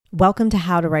Welcome to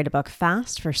How to Write a Book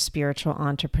Fast for Spiritual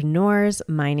Entrepreneurs.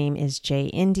 My name is Jay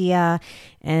India,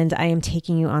 and I am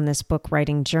taking you on this book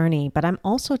writing journey, but I'm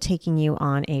also taking you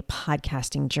on a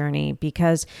podcasting journey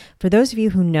because for those of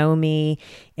you who know me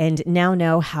and now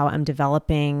know how I'm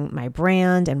developing my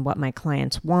brand and what my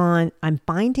clients want, I'm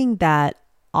finding that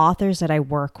authors that I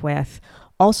work with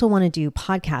also want to do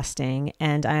podcasting,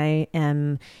 and I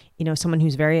am someone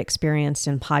who's very experienced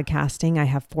in podcasting. I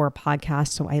have 4 podcasts,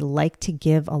 so I like to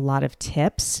give a lot of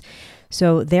tips.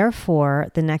 So therefore,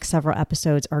 the next several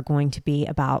episodes are going to be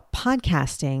about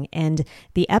podcasting, and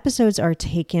the episodes are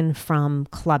taken from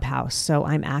Clubhouse. So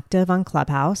I'm active on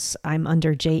Clubhouse. I'm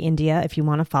under J India if you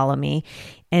want to follow me,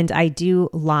 and I do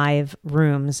live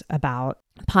rooms about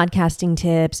podcasting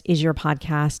tips. Is your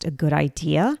podcast a good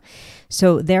idea?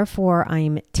 So therefore,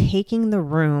 I'm taking the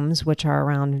rooms, which are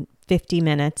around 50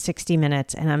 minutes, 60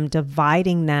 minutes, and I'm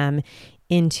dividing them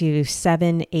into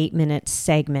 7-8 minute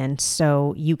segments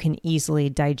so you can easily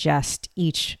digest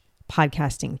each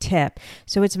podcasting tip.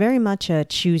 So it's very much a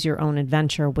choose your own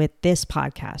adventure with this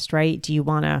podcast, right? Do you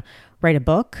want to write a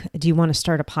book? Do you want to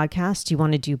start a podcast? Do you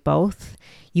want to do both?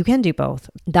 You can do both.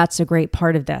 That's a great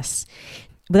part of this.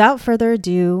 Without further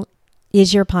ado,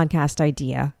 is your podcast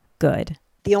idea good?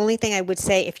 The only thing I would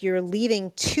say, if you're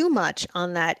leaving too much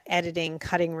on that editing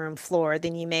cutting room floor,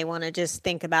 then you may want to just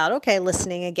think about, okay,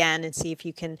 listening again and see if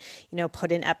you can,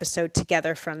 put an episode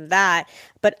together from that.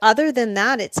 But other than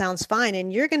that, it sounds fine.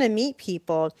 And you're going to meet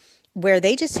people where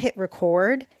they just hit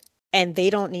record and they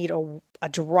don't need a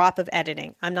drop of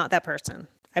editing. I'm not that person.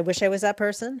 I wish I was that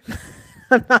person.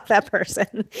 I'm not that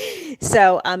person.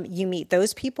 So you meet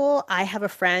those people. I have a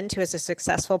friend who has a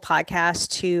successful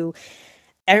podcast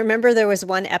I remember there was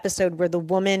one episode where the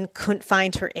woman couldn't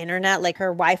find her internet, like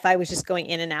her Wi-Fi was just going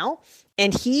in and out.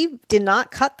 And he did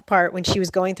not cut the part when she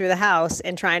was going through the house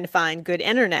and trying to find good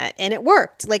internet. And it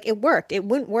worked. It worked. It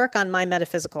wouldn't work on my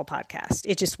metaphysical podcast.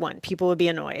 It just wouldn't. People would be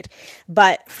annoyed.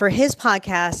 But for his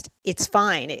podcast, it's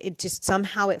fine. It just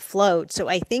somehow it flowed. So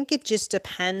I think it just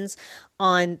depends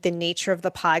on the nature of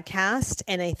the podcast.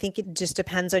 And I think it just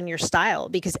depends on your style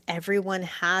because everyone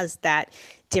has that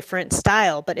different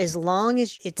style. But as long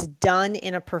as it's done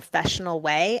in a professional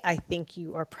way, I think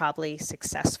you are probably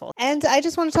successful. And I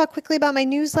just want to talk quickly about my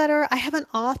newsletter. I have an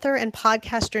author and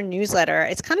podcaster newsletter.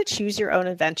 It's kind of choose your own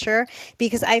adventure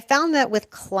because I found that with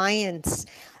clients,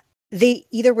 they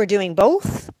either were doing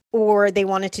both or they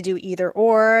wanted to do either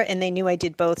or, and they knew I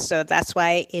did both. So that's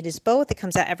why it is both. It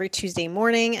comes out every Tuesday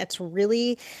morning. It's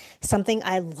really something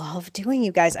I love doing,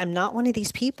 you guys. I'm not one of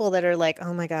these people that are like,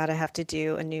 oh my God, I have to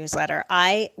do a newsletter.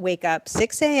 I wake up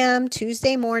 6 a.m.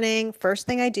 Tuesday morning. First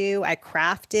thing I do, I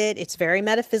craft it. It's very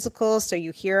metaphysical. So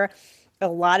you hear a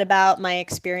lot about my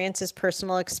experiences,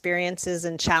 personal experiences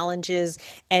and challenges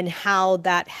and how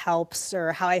that helps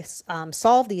or how I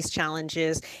solve these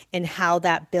challenges and how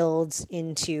that builds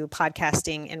into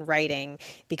podcasting and writing.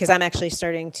 Because I'm actually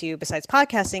starting to, besides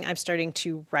podcasting, I'm starting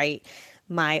to write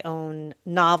my own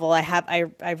novel.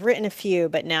 I've written a few,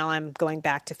 but now I'm going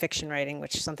back to fiction writing,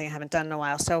 which is something I haven't done in a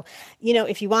while. So,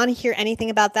 if you want to hear anything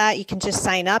about that, you can just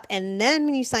sign up. And then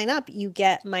when you sign up, you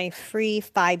get my free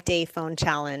 5-day phone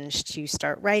challenge to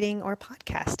start writing or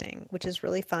podcasting, which is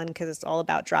really fun because it's all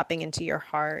about dropping into your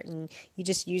heart and you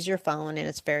just use your phone and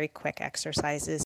it's very quick exercises.